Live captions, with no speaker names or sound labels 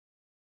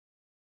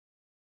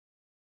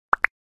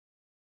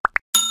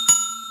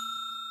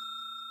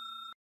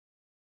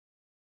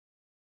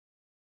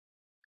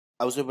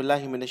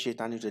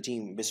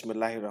औज़ुबिल्लाहिमिनश्शैतानिर्रजीम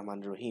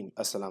बिस्मिल्लाहिर्रहमानिर्रहीम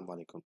अस्सलाम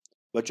वालेकुम।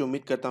 बच्चों,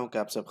 उम्मीद करता हूँ कि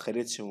आप सब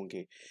खैरियत से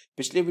होंगे।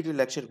 पिछले वीडियो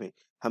लेक्चर में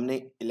हमने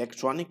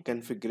इलेक्ट्रॉनिक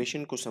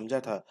कॉन्फ़िगरेशन को समझा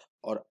था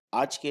और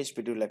आज के इस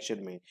वीडियो लेक्चर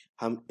में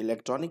हम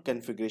इलेक्ट्रॉनिक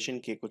कॉन्फ़िगरेशन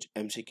के कुछ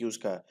एमसीक्यूज़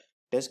का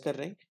टेस्ट कर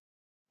रहे हैं।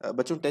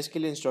 बच्चों, टेस्ट के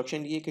लिए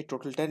इंस्ट्रक्शन ये है कि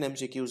टोटल 10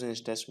 एमसीक्यूज़ हैं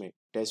इस टेस्ट में।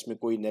 टेस्ट में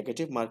कोई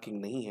नेगेटिव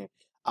मार्किंग नहीं है।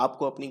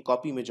 आपको अपनी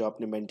कॉपी में जो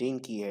आपने मेंटेन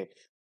की है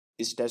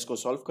इस टेस्ट को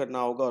सॉल्व करना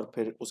होगा और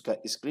फिर उसका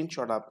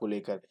स्क्रीनशॉट आपको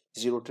लेकर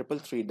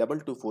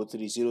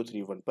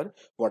 0333224331 पर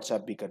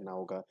व्हाट्सएप भी करना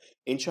होगा।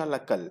 इंशाल्लाह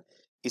कल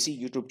इसी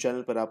यूट्यूब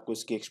चैनल पर आपको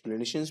इसकी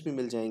एक्सप्लेनेशंस भी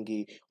मिल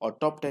जाएंगी और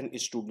टॉप 10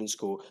 स्टूडेंट्स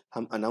को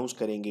हम अनाउंस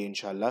करेंगे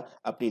इंशाल्लाह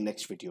अपनी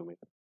नेक्स्ट वीडियो में।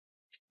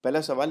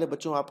 पहला सवाल है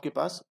बच्चों आपके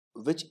पास,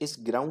 which is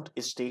ground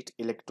state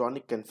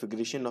electronic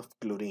configuration of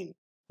chlorine.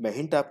 मैं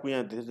हिंट आपको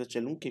यहाँ देता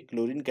चलूं कि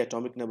क्लोरीन का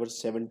एटॉमिक नंबर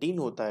 17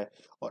 होता है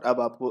और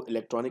अब आपको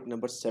इलेक्ट्रॉनिक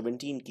नंबर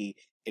 17 की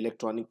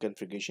इलेक्ट्रॉनिक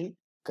कॉन्फ़िगरेशन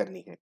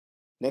करनी है।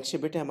 नेक्स्ट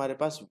है बेटे हमारे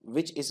पास,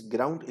 which is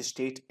ground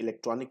state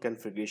electronic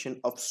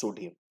configuration of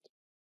sodium.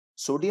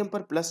 Sodium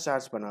पर प्लस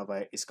चार्ज बना हुआ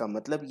है, इसका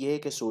मतलब यह है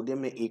कि सोडियम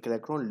ने एक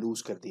इलेक्ट्रॉन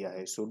लूज कर दिया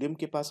है। सोडियम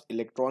के पास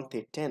इलेक्ट्रॉन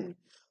थे 10,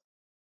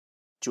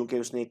 चूंकि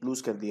उसने एक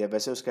लूज कर दिया।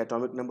 वैसे उसका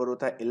एटॉमिक नंबर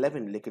होता है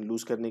 11, लेकिन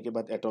लूज करने के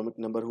बाद एटॉमिक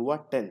नंबर हुआ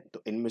 10।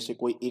 तो इनमें से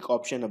कोई एक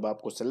ऑप्शन अब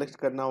आपको सेलेक्ट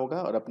करना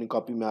होगा और अपनी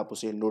कॉपी में आप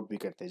उसे नोट भी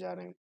करते जा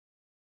रहे हैं।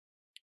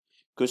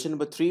 क्वेश्चन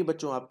नंबर 3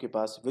 बच्चों आपके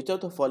पास, which of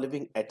the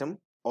following atom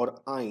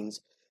और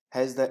ions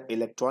has the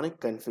electronic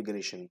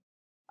configuration.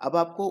 अब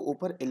आपको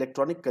ऊपर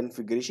इलेक्ट्रॉनिक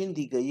कॉन्फ़िगरेशन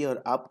दी गई है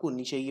और आपको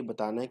नीचे ये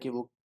बताना है कि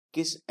वो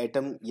किस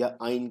एटम या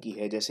आयन की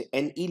है। जैसे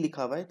Ne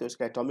लिखा हुआ है तो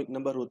इसका एटॉमिक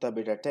नंबर होता है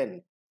बेटा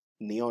 10,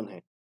 नियॉन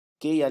है।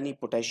 K यानी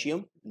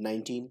पोटेशियम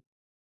 19।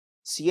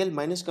 Cl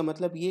माइनस का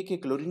मतलब ये है कि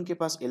क्लोरीन के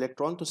पास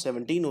इलेक्ट्रॉन तो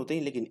 17 होते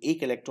हैं लेकिन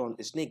एक इलेक्ट्रॉन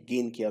इसने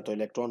गेन किया तो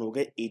इलेक्ट्रॉन हो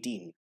गए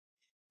 18।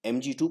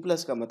 Mg2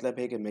 प्लस का मतलब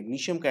है कि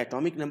मैग्नीशियम का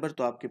एटॉमिक नंबर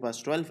तो आपके पास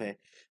 12 है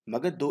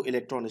मगर 2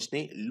 इलेक्ट्रॉन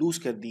इसने लूज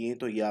कर दिए हैं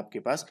तो ये आपके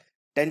पास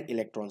 10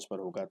 इलेक्ट्रॉन्स पर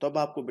होगा। तो अब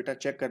आपको बेटा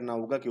चेक करना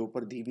होगा कि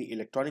ऊपर दी हुई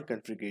इलेक्ट्रॉनिक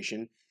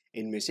कॉन्फ़िगरेशन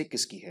इनमें से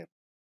किसकी है।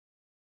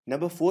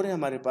 नंबर 4 है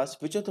हमारे पास,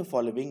 which of the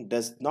following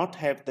does not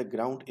have the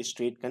ground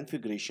state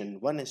configuration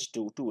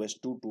 1s2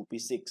 2s2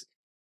 2p6।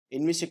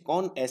 इनमें से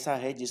कौन ऐसा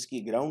है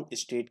जिसकी ग्राउंड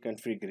स्टेट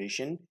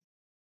कॉन्फ़िगरेशन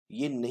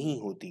ये नहीं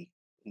होती।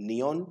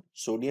 Neon,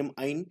 sodium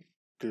ion,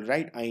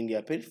 chloride ion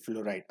या फिर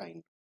fluoride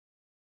ion.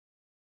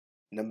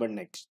 Number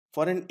next,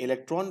 for an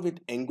electron with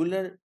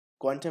angular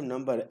quantum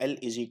number L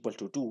is equal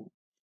to 2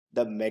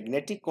 the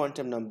magnetic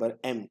quantum number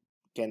M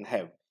can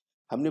have.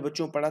 हमने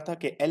बच्चों पढ़ा था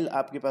कि L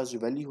आपके पास जो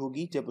वैल्यू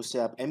होगी जब उससे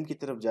आप M की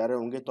तरफ जा रहे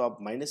होंगे तो आप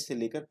माइनस से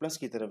लेकर प्लस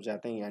की तरफ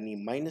जाते हैं, यानी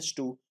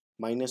 -2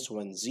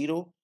 -1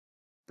 0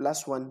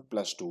 +1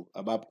 +2।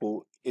 अब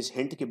आपको इस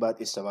हिंट के बाद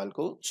इस सवाल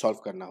को सॉल्व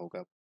करना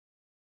होगा।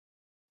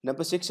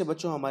 नंबर 6 है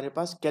बच्चों हमारे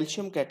पास,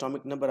 कैल्शियम का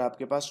एटॉमिक नंबर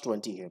आपके पास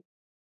 20 है।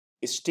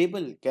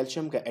 स्टेबल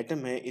कैल्शियम का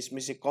एटम है,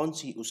 इसमें से कौन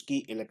सी उसकी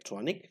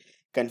इलेक्ट्रॉनिक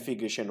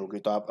कॉन्फ़िगरेशन होगी।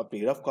 तो आप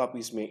अपनी रफ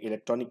कॉपीज में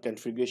इलेक्ट्रॉनिक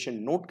कॉन्फ़िगरेशन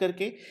नोट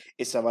करके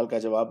इस सवाल का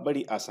जवाब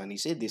बड़ी आसानी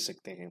से दे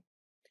सकते हैं।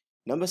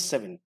 नंबर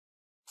 7,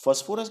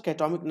 फास्फोरस का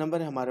एटॉमिक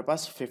नंबर है हमारे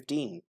पास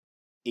 15।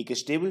 एक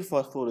स्टेबल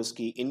फास्फोरस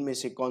की इनमें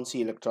से कौन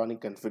सी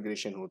इलेक्ट्रॉनिक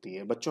कॉन्फ़िगरेशन होती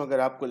है। बच्चों, अगर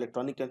आपको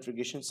इलेक्ट्रॉनिक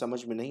कॉन्फ़िगरेशन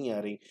समझ में नहीं आ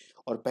रही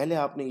और पहले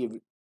आपने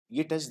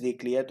ये टेस्ट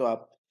देख लिया है तो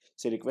आप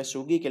से रिक्वेस्ट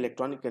होगी कि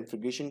इलेक्ट्रॉनिक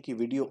कॉन्फ़िगरेशन की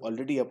वीडियो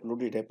ऑलरेडी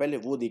अपलोडेड है, पहले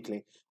वो देख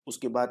लें।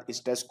 उसके बाद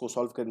इस टेस्ट को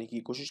सॉल्व करने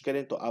की कोशिश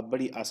करें तो आप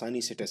बड़ी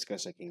आसानी से टेस्ट कर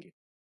सकेंगे।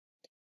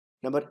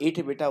 नंबर 8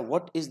 है बेटा,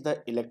 what is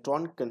the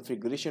electron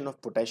configuration of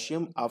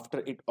potassium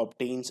after it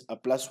obtains a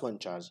 +1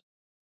 charge.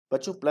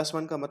 बच्चों,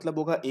 +1 का मतलब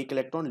होगा एक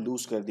इलेक्ट्रॉन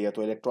लूज कर दिया,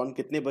 तो इलेक्ट्रॉन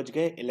कितने बच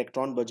गए,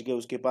 इलेक्ट्रॉन बच गए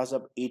उसके पास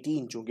अब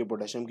 18, चूंकि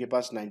पोटेशियम के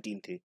पास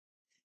 19 थे।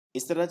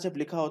 इस तरह जब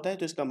लिखा होता है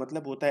तो इसका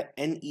मतलब होता है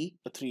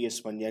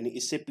Ne3s1, यानी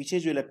इससे पीछे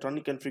जो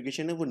इलेक्ट्रॉनिक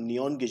कॉन्फ़िगरेशन है वो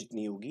नियॉन की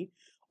जितनी होगी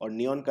और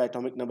नियॉन का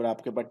एटॉमिक नंबर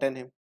आपके पास 10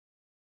 है।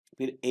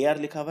 फिर Ar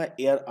लिखा हुआ है,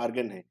 Ar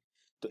आर्गन है,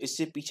 तो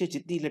इससे पीछे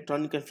जितनी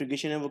इलेक्ट्रॉनिक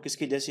कॉन्फ़िगरेशन है वो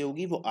किसके जैसी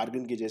होगी, वो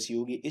आर्गन की जैसी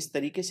होगी। इस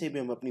तरीके से भी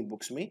हम अपनी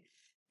बुक्स में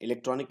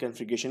इलेक्ट्रॉनिक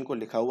कॉन्फ़िगरेशन को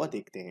लिखा हुआ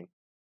देखते हैं।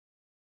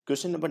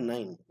 Question number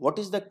 9, what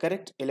is the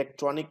correct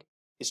electronic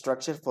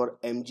structure for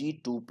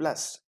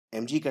Mg2+।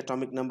 Mg का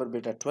एटॉमिक नंबर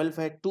बेटा 12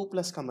 है,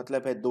 2+ का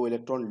मतलब है 2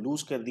 इलेक्ट्रॉन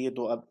लूज कर दिए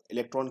तो अब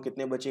इलेक्ट्रॉन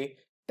कितने बचे,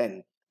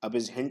 10। अब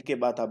इस हिंट के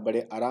बाद आप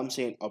बड़े आराम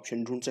से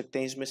ऑप्शन ढूंढ सकते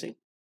हैं इसमें से।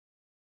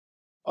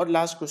 और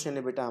लास्ट क्वेश्चन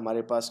है बेटा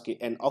हमारे पास कि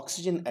N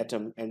oxygen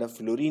atom and a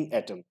fluorine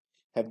atom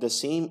have the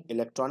same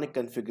electronic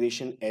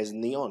configuration as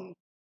neon,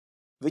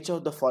 which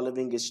of the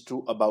following is true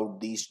about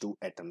these two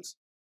atoms.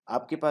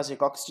 आपके पास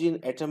एक ऑक्सीजन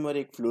एटम और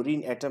एक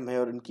फ्लोरीन एटम है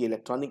और इनकी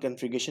इलेक्ट्रॉनिक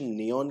कॉन्फ़िगरेशन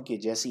नियॉन के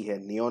जैसी है।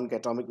 नियॉन का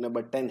एटॉमिक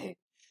नंबर 10 है,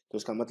 तो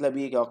इसका मतलब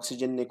ये कि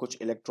ऑक्सीजन ने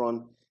कुछ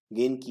इलेक्ट्रॉन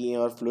गेन किए हैं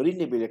और फ्लोरीन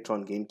ने भी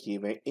इलेक्ट्रॉन गेन किए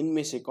हुए हैं।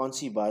 इनमें से कौन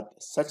सी बात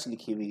सच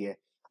लिखी हुई है,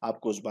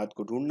 आपको उस बात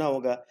को ढूंढना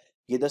होगा।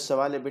 ये 10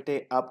 सवाल है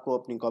बेटे, आपको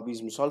अपनी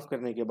कॉपीज में सॉल्व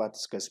करने के बाद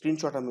इसका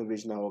स्क्रीनशॉट हमें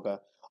भेजना होगा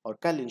और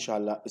कल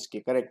इंशाल्लाह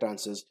इसके करेक्ट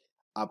आंसर्स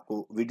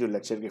आपको वीडियो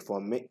लेक्चर के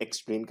फॉर्म में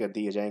एक्सप्लेन कर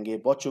दिए जाएंगे।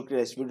 बहुत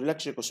शुक्रिया इस वीडियो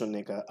लेक्चर को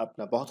सुनने का।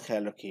 अपना बहुत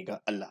ख्याल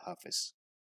रखिएगा। अल्लाह हाफिज।